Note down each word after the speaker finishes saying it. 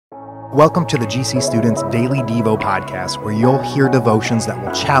Welcome to the GC Students Daily Devo podcast, where you'll hear devotions that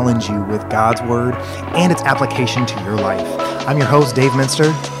will challenge you with God's Word and its application to your life. I'm your host, Dave Minster,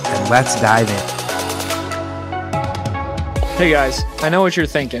 and let's dive in. Hey guys, I know what you're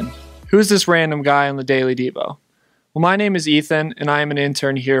thinking. Who's this random guy on the Daily Devo? Well, my name is Ethan, and I am an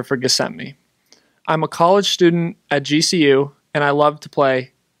intern here for Gethsemane. I'm a college student at GCU, and I love to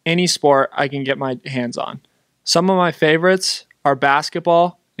play any sport I can get my hands on. Some of my favorites are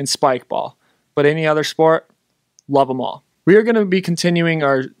basketball and spike ball, but any other sport, love them all. We are going to be continuing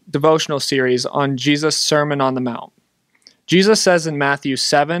our devotional series on Jesus' Sermon on the Mount. Jesus says in Matthew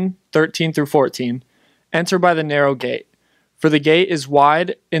 7:13 through 14, "Enter by the narrow gate, for the gate is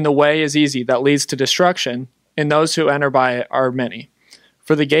wide and the way is easy that leads to destruction, and those who enter by it are many.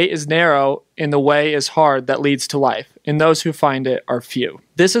 For the gate is narrow and the way is hard that leads to life, and those who find it are few."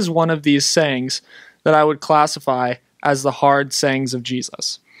 This is one of these sayings that I would classify as the hard sayings of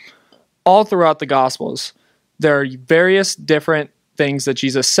Jesus. All throughout the Gospels, there are various different things that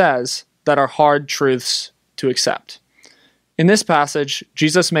Jesus says that are hard truths to accept. In this passage,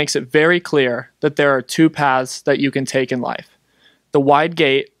 Jesus makes it very clear that there are two paths that you can take in life: the wide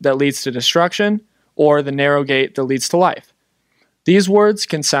gate that leads to destruction, or the narrow gate that leads to life. These words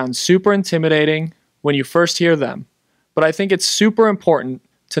can sound super intimidating when you first hear them, but I think it's super important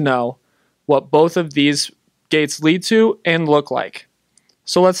to know what both of these gates lead to and look like.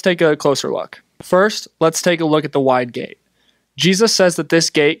 So let's take a closer look. First, let's take a look at the wide gate. Jesus says that this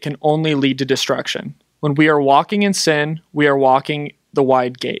gate can only lead to destruction. When we are walking in sin, we are walking the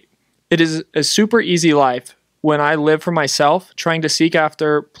wide gate. It is a super easy life when I live for myself, trying to seek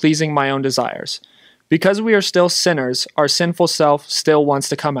after pleasing my own desires. Because we are still sinners, our sinful self still wants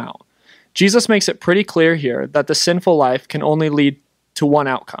to come out. Jesus makes it pretty clear here that the sinful life can only lead to one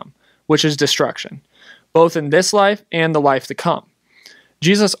outcome, which is destruction, both in this life and the life to come.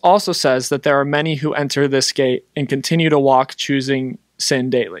 Jesus also says that there are many who enter this gate and continue to walk choosing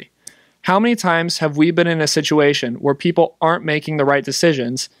sin daily. How many times have we been in a situation where people aren't making the right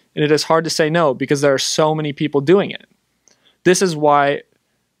decisions, and it is hard to say no because there are so many people doing it? This is why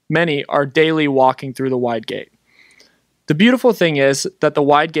many are daily walking through the wide gate. The beautiful thing is that the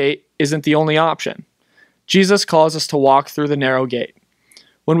wide gate isn't the only option. Jesus calls us to walk through the narrow gate.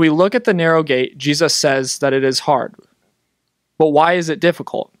 When we look at the narrow gate, Jesus says that it is hard. But why is it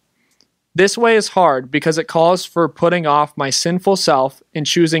difficult? This way is hard because it calls for putting off my sinful self and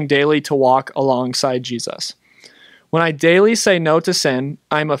choosing daily to walk alongside Jesus. When I daily say no to sin,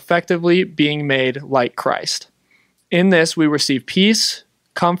 I'm effectively being made like Christ. In this, we receive peace,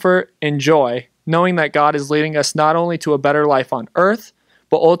 comfort, and joy, knowing that God is leading us not only to a better life on earth,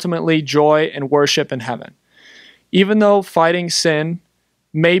 but ultimately joy and worship in heaven. Even though fighting sin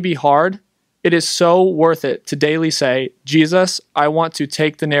may be hard, it is so worth it to daily say, "Jesus, I want to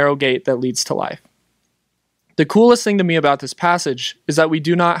take the narrow gate that leads to life." The coolest thing to me about this passage is that we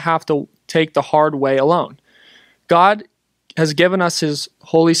do not have to take the hard way alone. God has given us His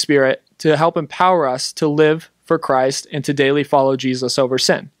Holy Spirit to help empower us to live for Christ and to daily follow Jesus over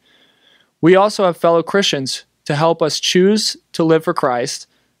sin. We also have fellow Christians to help us choose to live for Christ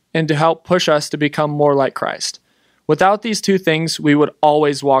and to help push us to become more like Christ. Without these two things, we would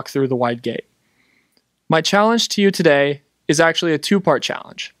always walk through the wide gate. My challenge to you today is actually a two-part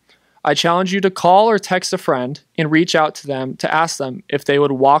challenge. I challenge you to call or text a friend and reach out to them to ask them if they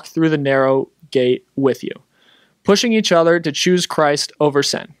would walk through the narrow gate with you, pushing each other to choose Christ over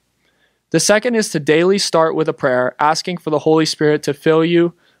sin. The second is to daily start with a prayer, asking for the Holy Spirit to fill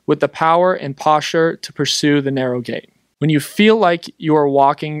you with the power and posture to pursue the narrow gate. When you feel like you are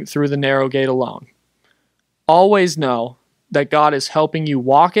walking through the narrow gate alone, always know that God is helping you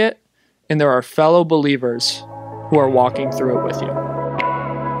walk it, and there are fellow believers who are walking through it with you.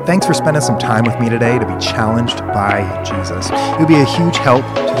 Thanks for spending some time with me today to be challenged by Jesus. It would be a huge help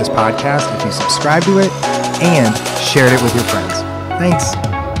to this podcast if you subscribe to it and shared it with your friends. Thanks.